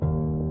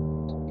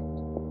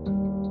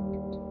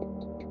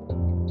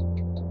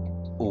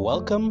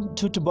Welcome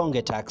to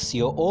Tubonge Tax,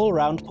 your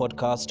all-round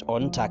podcast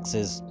on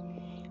taxes.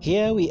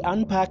 Here we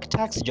unpack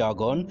tax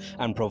jargon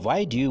and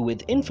provide you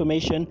with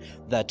information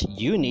that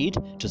you need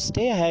to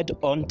stay ahead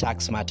on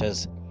tax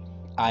matters.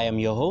 I am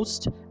your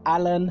host,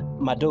 Alan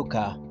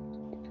Madoka.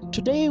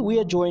 Today we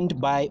are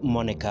joined by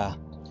Monica.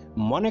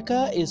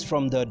 Monica is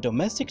from the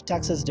Domestic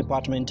Taxes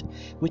Department,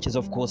 which is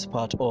of course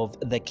part of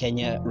the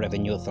Kenya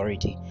Revenue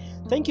Authority.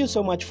 Thank you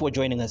so much for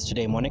joining us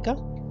today, Monica.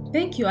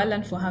 Thank you,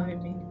 Alan, for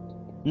having me.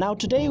 Now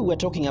today we're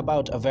talking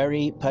about a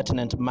very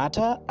pertinent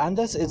matter, and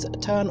this is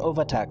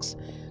turnover tax.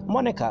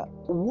 Monica,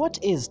 what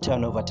is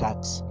turnover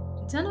tax?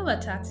 Turnover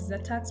tax is a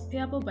tax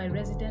payable by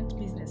resident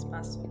business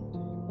person,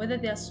 whether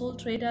they are sole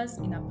traders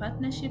in a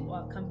partnership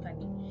or a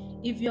company.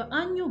 If your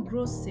annual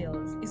gross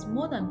sales is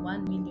more than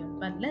 1 million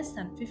but less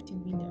than 50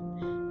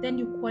 million, then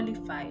you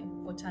qualify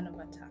for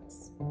turnover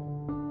tax.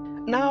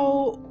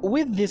 Now,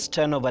 with this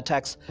turnover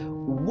tax,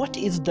 what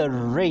is the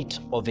rate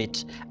of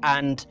it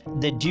and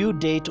the due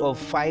date of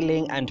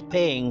filing and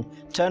paying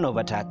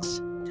turnover tax?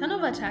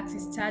 Turnover tax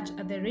is charged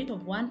at the rate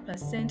of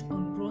 1%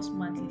 on gross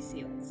monthly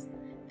sales.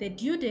 The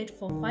due date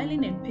for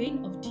filing and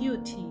paying of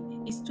TOT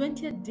is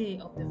 20th day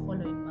of the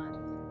following month.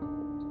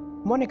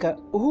 Monica,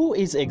 who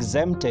is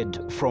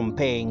exempted from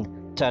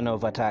paying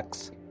turnover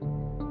tax?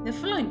 The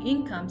following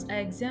incomes are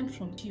exempt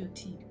from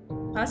TOT.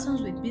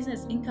 Persons with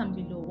business income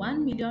below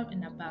 1 million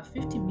and above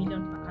 50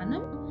 million per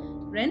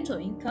annum, rental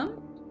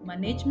income,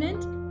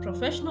 management,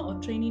 professional or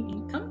training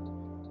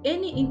income,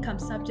 any income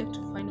subject to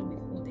final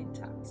withholding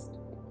tax.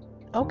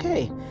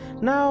 Okay,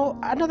 now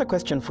another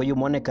question for you,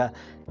 Monica.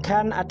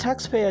 Can a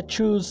taxpayer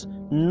choose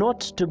not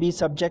to be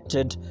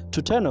subjected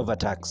to turnover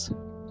tax?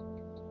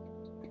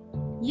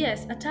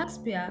 Yes, a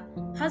taxpayer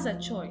has a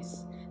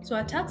choice. So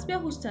a taxpayer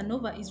whose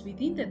turnover is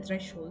within the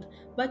threshold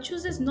but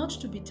chooses not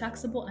to be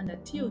taxable under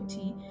TOT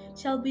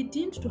shall be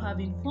deemed to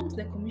have informed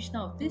the commissioner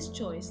of this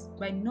choice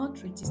by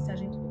not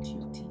registering for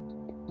TOT.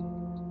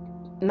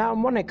 Now,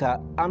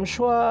 Monica, I'm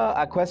sure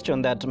a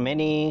question that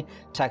many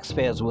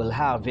taxpayers will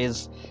have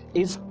is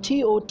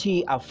TOT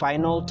a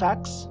final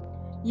tax?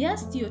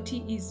 Yes, TOT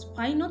is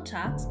final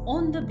tax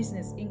on the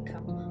business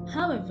income.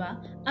 However,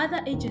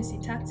 other agency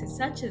taxes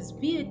such as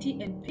VAT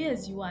and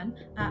Pay-as-you-earn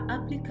are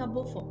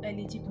applicable for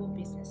eligible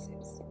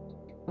businesses.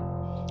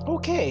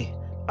 Okay.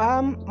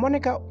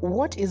 Monica,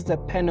 what is the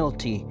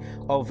penalty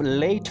of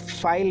late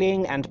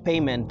filing and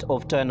payment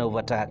of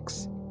turnover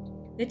tax?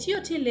 The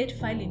TOT late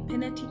filing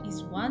penalty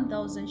is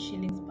 1,000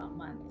 shillings per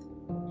month.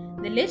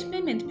 The late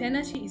payment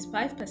penalty is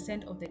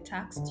 5% of the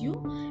tax due,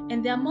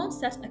 and the amount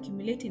starts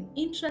accumulating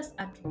interest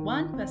at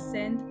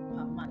 1%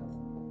 per month.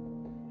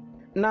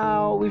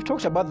 Now, we've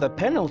talked about the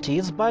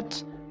penalties,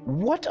 but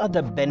what are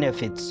the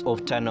benefits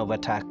of turnover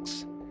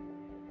tax?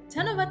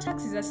 Turnover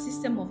tax is a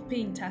system of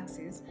paying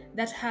taxes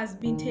that has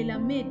been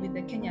tailor-made with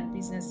the Kenyan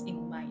business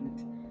in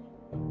mind.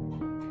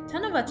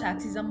 Turnover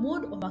tax is a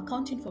mode of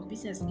accounting for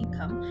business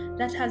income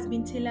that has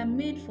been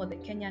tailor-made for the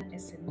Kenyan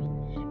SME,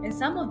 and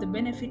some of the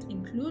benefits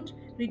include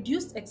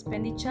reduced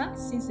expenditure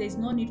since there is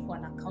no need for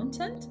an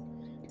accountant,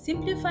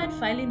 simplified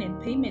filing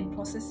and payment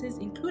processes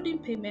including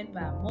payment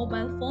via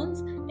mobile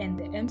phones and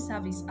the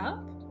M-Service app.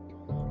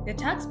 The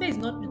taxpayer is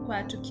not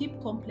required to keep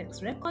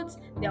complex records,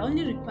 they are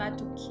only required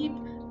to keep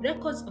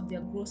records of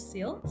their gross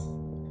sales.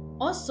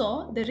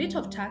 Also, the rate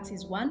of tax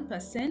is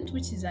 1%,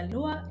 which is a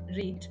lower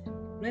rate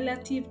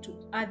relative to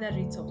other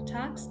rates of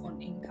tax on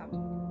income.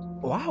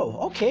 Wow,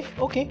 okay.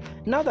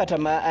 Now that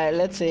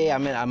let's say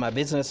I'm a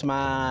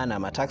businessman,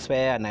 I'm a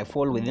taxpayer, and I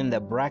fall within the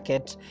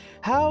bracket,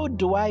 how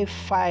do I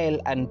file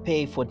and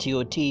pay for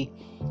TOT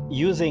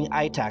using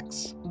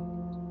iTax?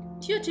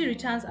 TOT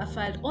returns are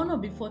filed on or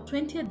before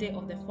 20th day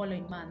of the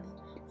following month.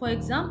 For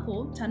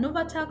example,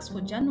 turnover tax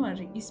for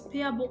January is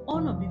payable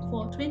on or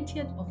before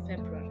 20th of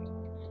February.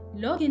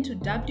 Log into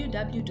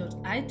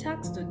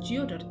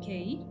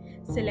www.itax.go.ke,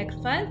 select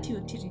File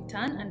TOT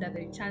Return under the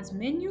Returns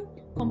menu,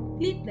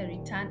 complete the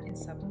return and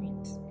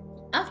submit.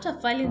 After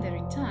filing the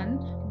return,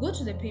 go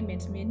to the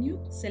Payment menu,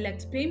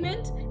 select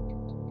Payment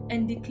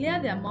and declare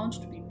the amount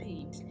to be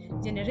paid.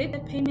 Generate the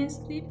payment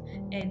slip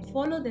and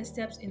follow the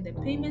steps in the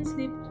payment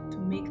slip to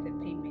make the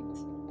payment.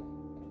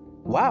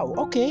 Wow,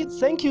 okay.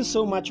 Thank you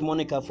so much,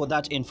 Monica, for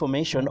that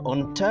information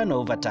on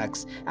turnover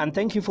tax, and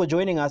thank you for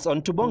joining us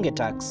on Tubonge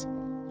Tax.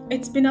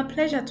 It's been a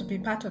pleasure to be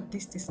part of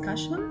this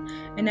discussion,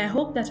 and I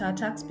hope that our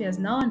taxpayers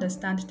now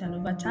understand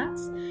turnover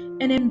tax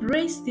and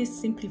embrace this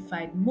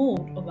simplified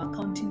mode of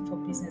accounting for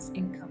business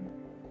income.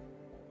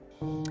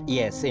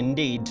 Yes,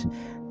 indeed.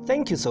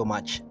 Thank you so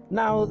much.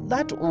 Now,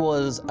 that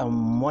was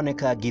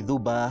Monica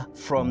Githuba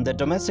from the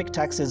Domestic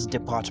Taxes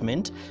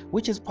Department,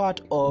 which is part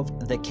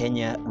of the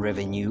Kenya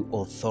Revenue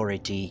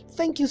Authority.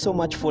 Thank you so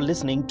much for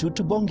listening to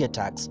Tubonge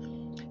Tax.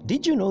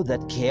 Did you know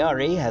that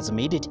KRA has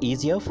made it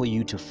easier for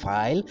you to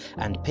file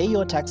and pay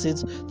your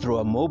taxes through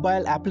a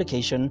mobile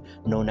application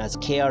known as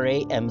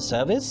KRA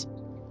M-Service?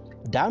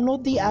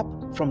 Download the app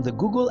from the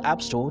Google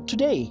App Store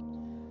today.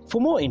 For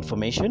more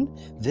information,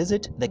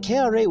 visit the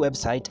KRA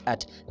website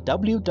at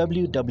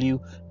www.kra.go.ke.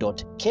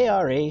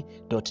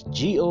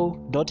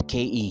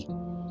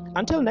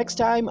 Until next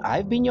time,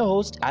 I've been your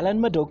host, Alan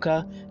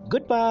Madoka.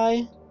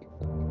 Goodbye.